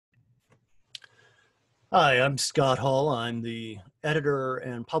Hi, I'm Scott Hall. I'm the editor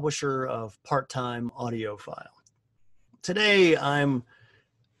and publisher of Part-Time Audiophile. Today, I'm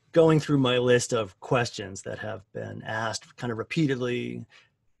going through my list of questions that have been asked kind of repeatedly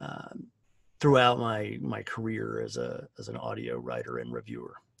throughout my career as an audio writer and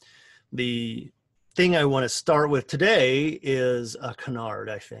reviewer. The thing I want to start with today is a canard,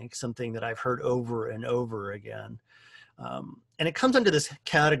 I think, something that I've heard over and over again. And it comes under this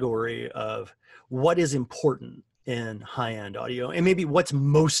category of what is important in high-end audio and maybe what's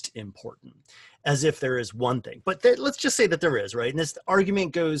most important, as if there is one thing. But let's just say that there is, right? And this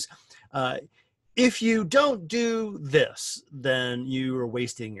argument goes, if you don't do this, then you are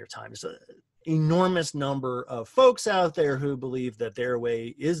wasting your time. There's an enormous number of folks out there who believe that their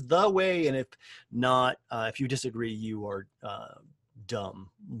way is the way. And if not, if you disagree, you are dumb,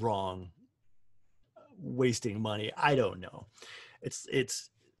 wrong, wasting money. I don't know. It's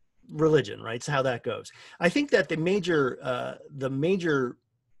religion, right? It's how that goes. I think that the major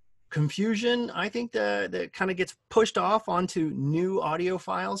confusion, I think that kind of gets pushed off onto new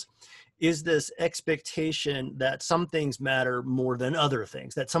audiophiles is this expectation that some things matter more than other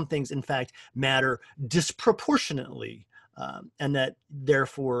things, that some things in fact matter disproportionately, and that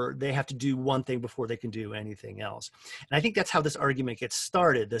therefore they have to do one thing before they can do anything else. And I think that's how this argument gets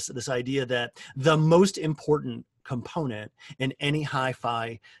started, this idea that the most important component in any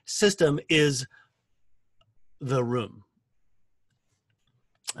hi-fi system is the room.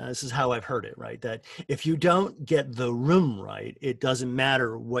 This is how I've heard it, right? That if you don't get the room right, it doesn't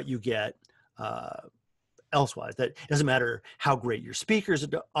matter what you get elsewise. That it doesn't matter how great your speakers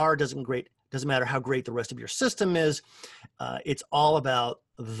are, doesn't matter how great the rest of your system is. It's all about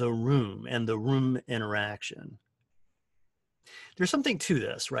the room and the room interaction. There's something to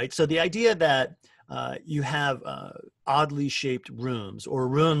this, right? So the idea that you have oddly shaped rooms or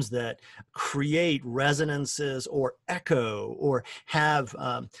rooms that create resonances or echo or have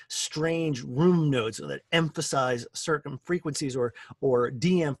strange room notes that emphasize certain frequencies or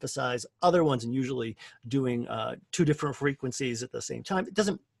de-emphasize other ones, and usually doing two different frequencies at the same time.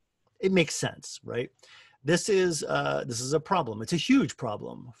 It makes sense, right? This is a problem. It's a huge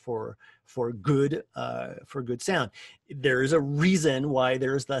problem for good sound. There is a reason why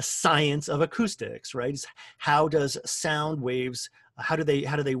there's the science of acoustics, right? It's how does sound waves, how do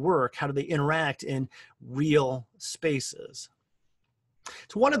they work? How do they interact in real spaces?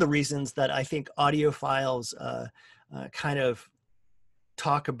 It's one of the reasons that I think audiophiles kind of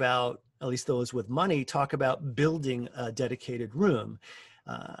talk about, at least those with money, talk about building a dedicated room.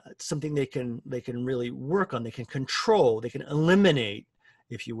 It's something they can really work on. They can control, they can eliminate,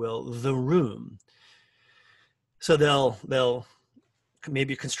 if you will, the room. So they'll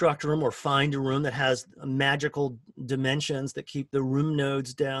maybe construct a room or find a room that has magical dimensions that keep the room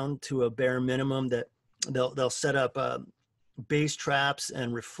nodes down to a bare minimum, that they'll set up bass traps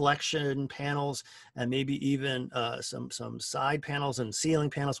and reflection panels and maybe even some side panels and ceiling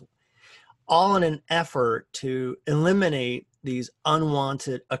panels, all in an effort to eliminate these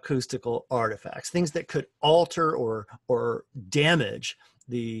unwanted acoustical artifacts, things that could alter or damage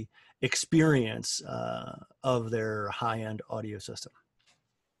the experience of their high-end audio system.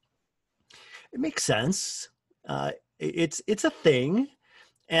 It makes sense. It's a thing,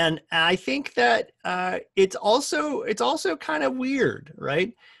 and I think that it's also kind of weird,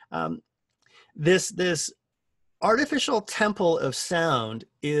 right? This artificial temple of sound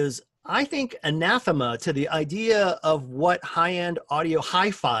is, I think, anathema to the idea of what high-end audio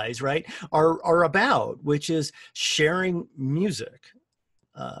hi-fis, right, are about, which is sharing music.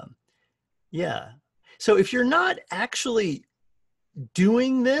 Yeah. So if you're not actually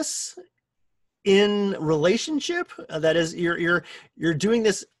doing this in relationship, that is, you're doing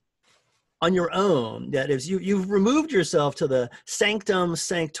this on your own, that is, you've removed yourself to the sanctum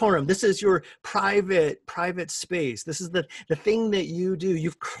sanctorum. This is your private space. This is the thing that you do.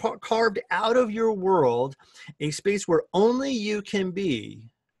 You've carved out of your world a space where only you can be,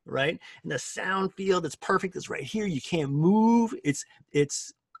 right? And the sound field that's perfect is right here. You can't move. It's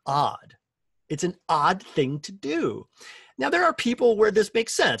odd. It's an odd thing to do. Now, there are people where this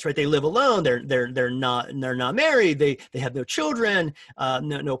makes sense, right? They live alone. They're not married. They have no children,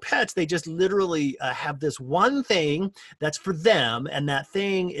 no pets. They just literally have this one thing that's for them, and that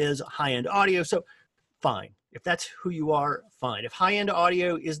thing is high-end audio. So, fine. If that's who you are, fine. If high-end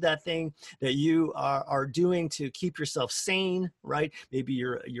audio is that thing that you are doing to keep yourself sane, right? Maybe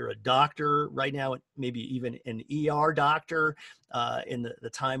you're a doctor right now, maybe even an ER doctor in the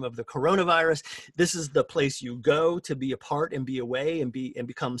time of the coronavirus. This is the place you go to be apart and be away and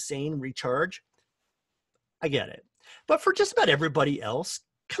become sane, recharge. I get it. But for just about everybody else,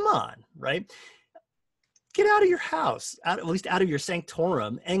 come on, right? get out of your house, at least out of your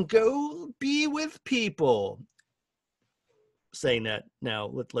sanctorum, and go be with people. Saying that now,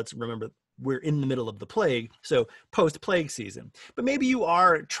 let's remember we're in the middle of the plague, so post-plague season. But maybe you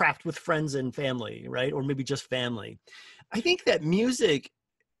are trapped with friends and family, right? Or maybe just family. I think that music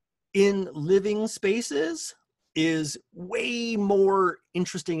in living spaces is way more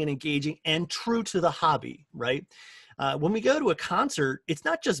interesting and engaging and true to the hobby, right? When we go to a concert, it's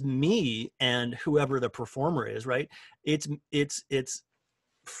not just me and whoever the performer is, right? It's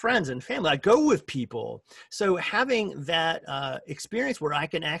friends and family. I go with people. So having that experience where I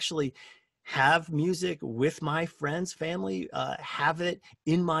can actually have music with my friends, family, have it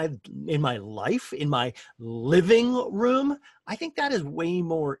in my life, in my living room, I think that is way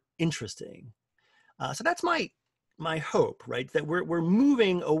more interesting. So that's my hope, right? That we're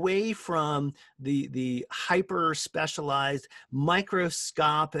moving away from the hyper specialized,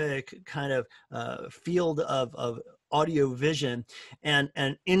 microscopic kind of field of audio vision and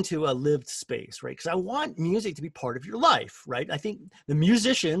into a lived space, right? Because I want music to be part of your life, right? I think the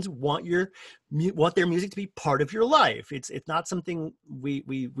musicians want their music to be part of your life. It's not something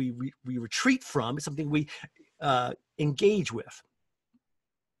we retreat from. It's something we engage with.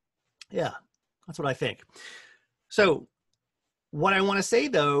 Yeah, that's what I think. So what I want to say,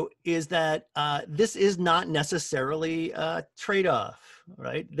 though, is that this is not necessarily a trade-off,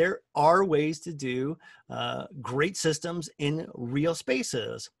 right? There are ways to do great systems in real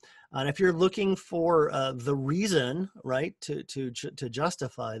spaces. And if you're looking for the reason, right, to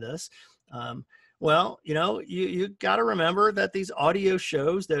justify this, well, you got to remember that these audio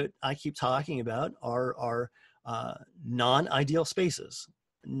shows that I keep talking about are non-ideal spaces.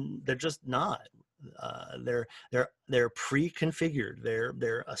 They're just not. They're pre-configured.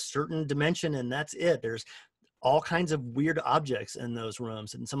 They're a certain dimension, and that's it. There's all kinds of weird objects in those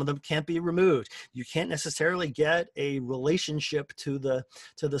rooms, and some of them can't be removed. You can't necessarily get a relationship to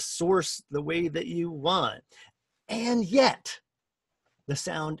the source the way that you want. And yet, the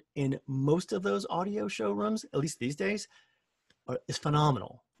sound in most of those audio showrooms, at least these days, is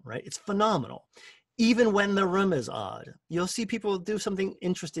phenomenal, right? It's phenomenal. Even when the room is odd, you'll see people do something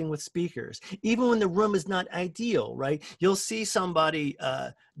interesting with speakers. Even when the room is not ideal, right? You'll see somebody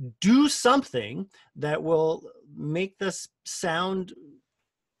do something that will make this sound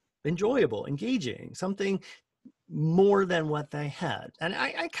enjoyable, engaging, something more than what they had. And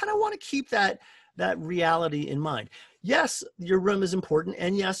I kind of want to keep that reality in mind. Yes, your room is important,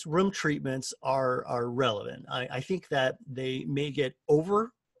 and yes, room treatments are relevant. I think that they may get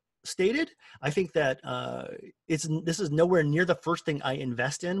overstated. I think that this is nowhere near the first thing I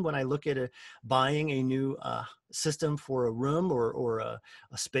invest in when I look at buying a new system for a room or a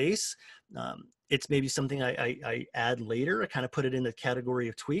space. It's maybe something I add later. I kind of put it in the category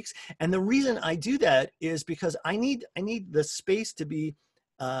of tweaks. And the reason I do that is because I need the space to be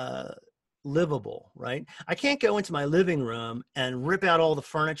livable, right? I can't go into my living room and rip out all the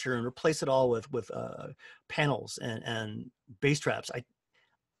furniture and replace it all with panels and bass traps.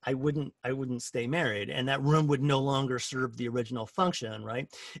 I wouldn't stay married, and that room would no longer serve the original function, right?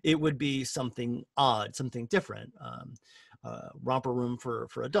 It would be something odd, something different, romper room for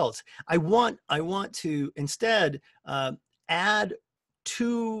adults. I want to instead add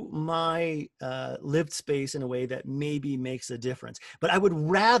to my lived space in a way that maybe makes a difference. But I would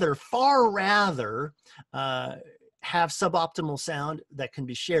far rather have suboptimal sound that can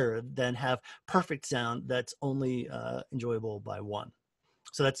be shared than have perfect sound that's only enjoyable by one.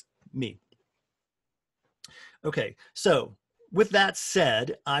 So that's me. Okay, so with that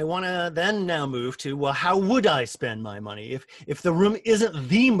said, I want to then now move to, well, how would I spend my money? If the room isn't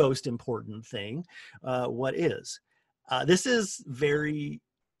the most important thing, what is? This is very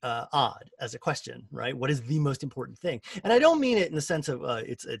odd as a question, right? What is the most important thing? And I don't mean it in the sense of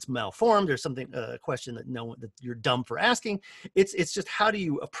it's malformed or something, a question that that you're dumb for asking. It's just how do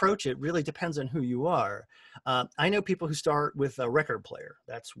you approach it really depends on who you are. I know people who start with a record player.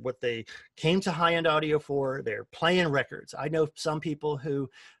 That's what they came to high-end audio for. They're playing records. I know some people who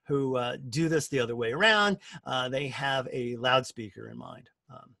do this the other way around. They have a loudspeaker in mind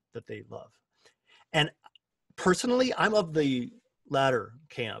that they love. And personally, I'm of the latter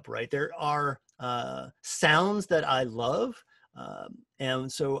camp, right? There are sounds that I love.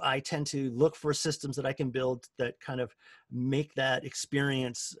 And so I tend to look for systems that I can build that kind of make that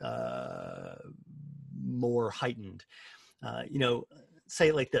experience more heightened. Say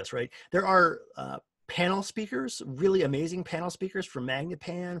it like this, right? There are panel speakers, really amazing panel speakers from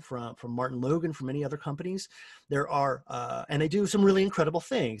Magnepan, from Martin Logan, from many other companies. There are, and they do some really incredible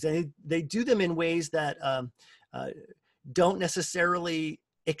things. And they do them in ways that don't necessarily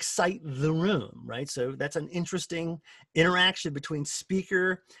excite the room, right? So that's an interesting interaction between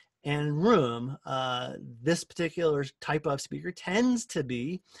speaker and room. This particular type of speaker tends to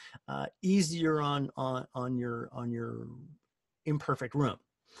be easier on your imperfect room.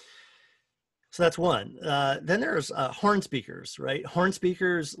 So that's one. Then there's horn speakers, right? Horn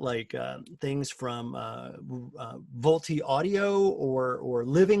speakers like things from Volti Audio or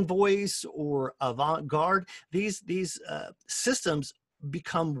Living Voice or Avant-Garde. These systems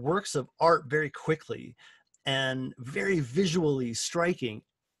become works of art very quickly and very visually striking,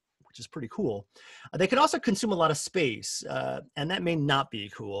 which is pretty cool. They can also consume a lot of space, and that may not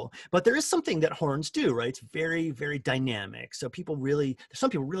be cool, but there is something that horns do, right? It's very, very dynamic. So some people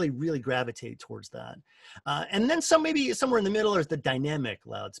really gravitate towards that. And then maybe somewhere in the middle is the dynamic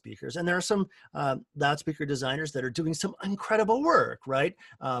loudspeakers. And there are some loudspeaker designers that are doing some incredible work, right?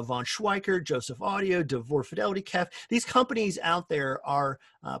 Von Schweiker, Joseph Audio, DeVore Fidelity, Kef. These companies out there are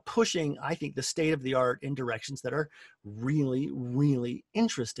pushing, I think, the state of the art in directions that are really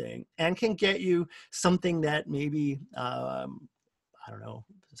interesting and can get you something that maybe I don't know,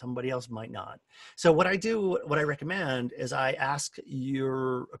 somebody else might not. So what I recommend is I ask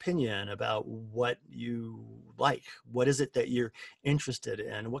your opinion about what you like. What is it that you're interested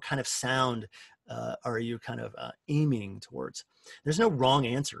in? What kind of sound are you kind of aiming towards? There's no wrong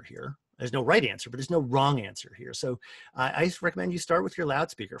answer here. There's no right answer, but there's no wrong answer here. So I just recommend you start with your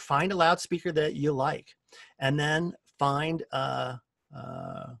loudspeaker. Find a loudspeaker that you like, and then find the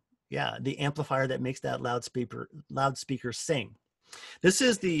amplifier that makes that loudspeaker sing. This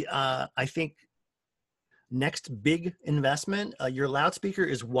is the I think next big investment. Your loudspeaker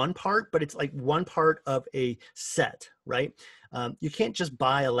is one part, but it's like one part of a set, right? You can't just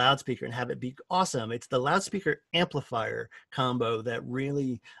buy a loudspeaker and have it be awesome. It's the loudspeaker amplifier combo that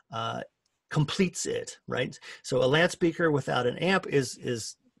really completes it, right? So a loudspeaker without an amp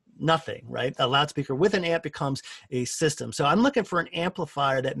is nothing, right? A loudspeaker with an amp becomes a system. So I'm looking for an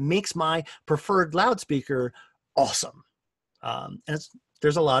amplifier that makes my preferred loudspeaker awesome. And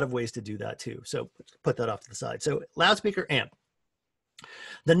there's a lot of ways to do that too. So put that off to the side. So loudspeaker amp.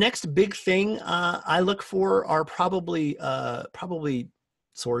 The next big thing I look for are probably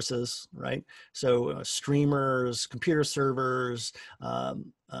sources, right? So streamers, computer servers,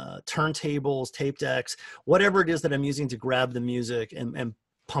 turntables, tape decks, whatever it is that I'm using to grab the music and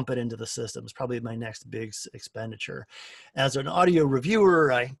pump it into the system is probably my next big expenditure. As an audio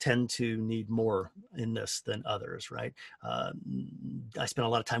reviewer, I tend to need more in this than others, right? I spend a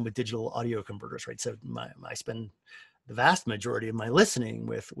lot of time with digital audio converters, right? So I spend the vast majority of my listening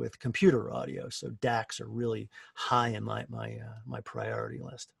with computer audio. So DACs are really high in my priority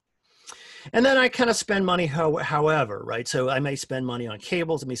list. And then I kind of spend money however, right? So I may spend money on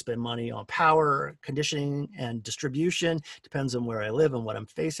cables, I may spend money on power, conditioning, and distribution. Depends on where I live and what I'm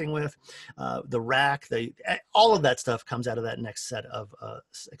facing with. The rack, all of that stuff comes out of that next set of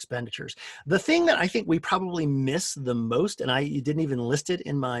expenditures. The thing that I think we probably miss the most, and you didn't even list it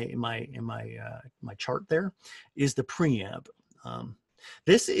in my chart there, is the preamp.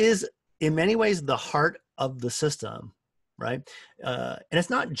 This is in many ways the heart of the system, right? And it's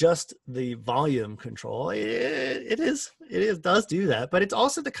not just the volume control. It does do that, but it's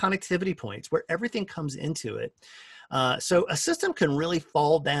also the connectivity points where everything comes into it. So a system can really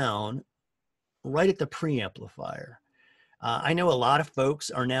fall down right at the preamplifier. I know a lot of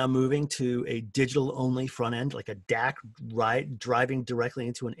folks are now moving to a digital only front end, like a DAC driving directly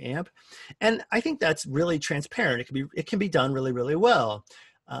into an amp. And I think that's really transparent. It can be done really well.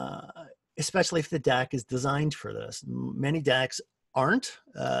 Especially if the DAC is designed for this. Many DACs aren't.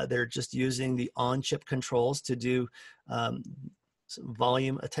 They're just using the on-chip controls to do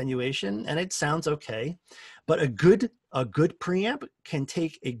volume attenuation, and it sounds okay. But a good preamp can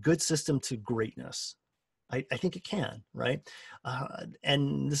take a good system to greatness. I think it can, right?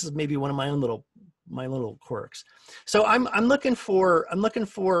 And this is maybe one of my little quirks. So I'm looking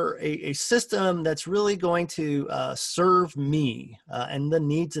for a system that's really going to serve me and the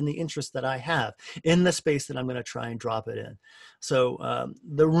needs and the interests that I have in the space that I'm going to try and drop it in. So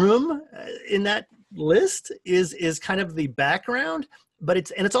the room in that list is kind of the background, but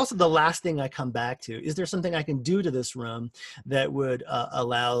it's also the last thing I come back to. Is there something I can do to this room that would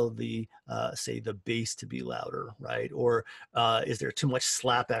allow the say the bass to be louder, right? Or is there too much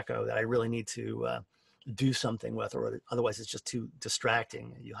slap echo that I really need to do something with, or otherwise it's just too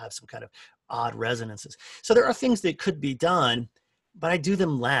distracting? You'll have some kind of odd resonances. So there are things that could be done. but I do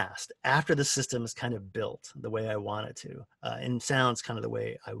them last after the system is kind of built the way I want it to, and sounds kind of the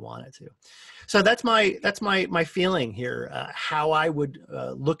way I want it to. So that's my feeling here. How I would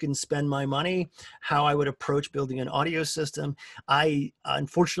look and spend my money, how I would approach building an audio system. I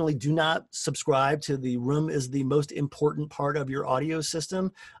unfortunately do not subscribe to the room is the most important part of your audio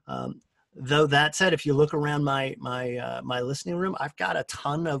system. Though that said, if you look around my listening room, I've got a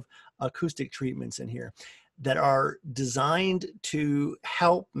ton of acoustic treatments in here that are designed to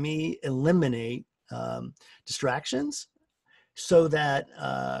help me eliminate distractions so that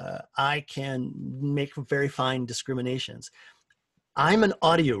I can make very fine discriminations. I'm an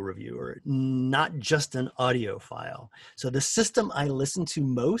audio reviewer, not just an audiophile. So the system I listen to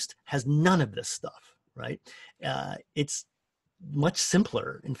most has none of this stuff, right? It's much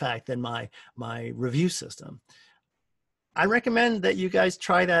simpler, in fact, than my review system. I recommend that you guys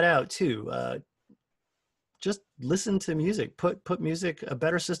try that out too. Just listen to music. Put music, a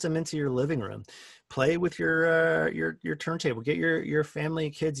better system into your living room. Play with your turntable. Get your family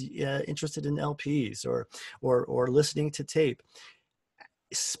and kids interested in LPs or listening to tape,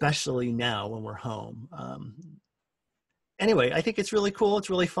 especially now when we're home. Anyway, I think it's really cool.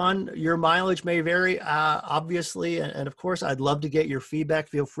 It's really fun. Your mileage may vary, obviously. And of course, I'd love to get your feedback.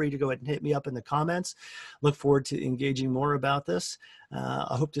 Feel free to go ahead and hit me up in the comments. Look forward to engaging more about this.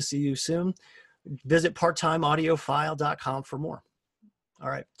 I hope to see you soon. Visit parttimeaudiophile.com for more. All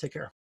right, take care.